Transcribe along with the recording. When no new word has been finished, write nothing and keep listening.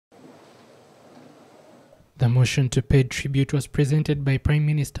The motion to pay tribute was presented by Prime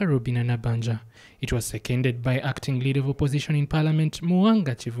Minister Robinah Nabbanja. It was seconded by Acting Leader of Opposition in Parliament,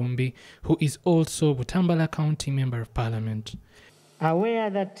 Muwanga Kivumbi, who is also Butambala County Member of Parliament. Aware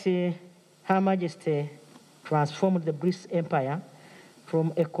that Her Majesty transformed the British Empire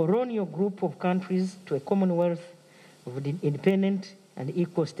from a colonial group of countries to a commonwealth of independent and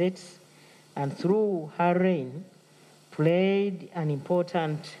equal states, and through her reign played an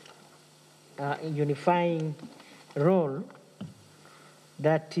important unifying role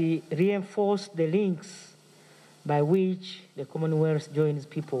that reinforced the links by which the Commonwealth joins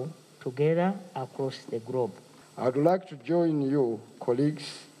people together across the globe. I would like to join you,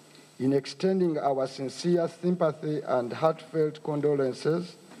 colleagues, in extending our sincere sympathy and heartfelt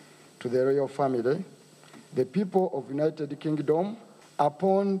condolences to the royal family, the people of the United Kingdom,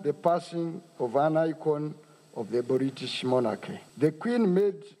 upon the passing of an icon of the British monarchy. The Queen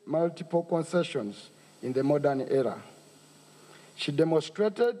made multiple concessions in the modern era. She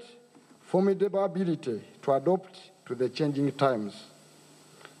demonstrated formidable ability to adapt to the changing times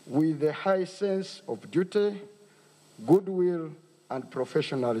with a high sense of duty, goodwill, and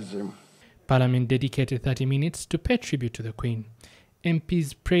professionalism. Parliament dedicated 30 minutes to pay tribute to the Queen.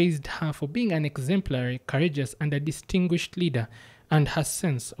 MPs praised her for being an exemplary, courageous, and a distinguished leader, and her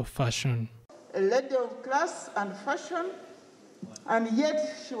sense of fashion. A lady of class and fashion, and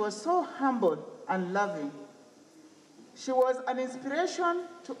yet she was so humble and loving. She was an inspiration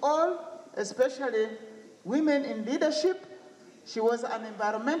to all, especially women in leadership. She was an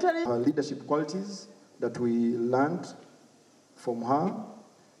environmentalist. Her leadership qualities that we learned from her,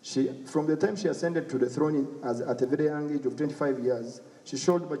 from the time she ascended to the throne at a very young age of 25 years, she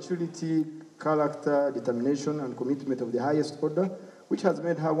showed maturity, character, determination, and commitment of the highest order, which has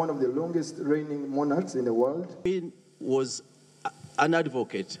made her one of the longest reigning monarchs in the world. The Queen was an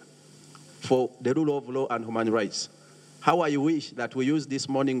advocate for the rule of law and human rights. How I wish that we use this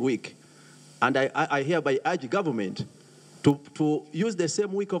mourning week, and I hereby urge government to use the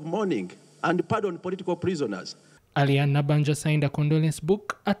same week of mourning and pardon political prisoners. Earlier, Nabbanja signed a condolence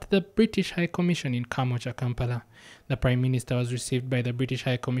book at the British High Commission in Kamocha, Kampala. The Prime Minister was received by the British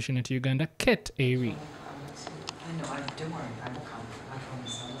High Commissioner to Uganda, Kate Airy. Don't worry, I will come. I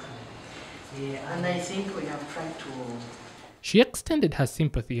promise I will come. Yeah, and I think we have tried to... She extended her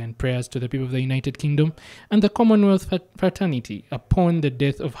sympathy and prayers to the people of the United Kingdom and the Commonwealth fraternity upon the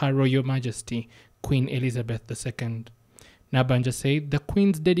death of Her Royal Majesty, Queen Elizabeth II. Nabbanja said the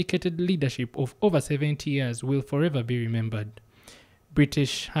Queen's dedicated leadership of over 70 years will forever be remembered.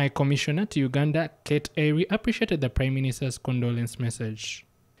 British High Commissioner to Uganda, Kate Airy, appreciated the Prime Minister's condolence message.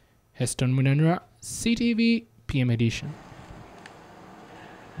 Heston Munanura, CTV, PM Edition.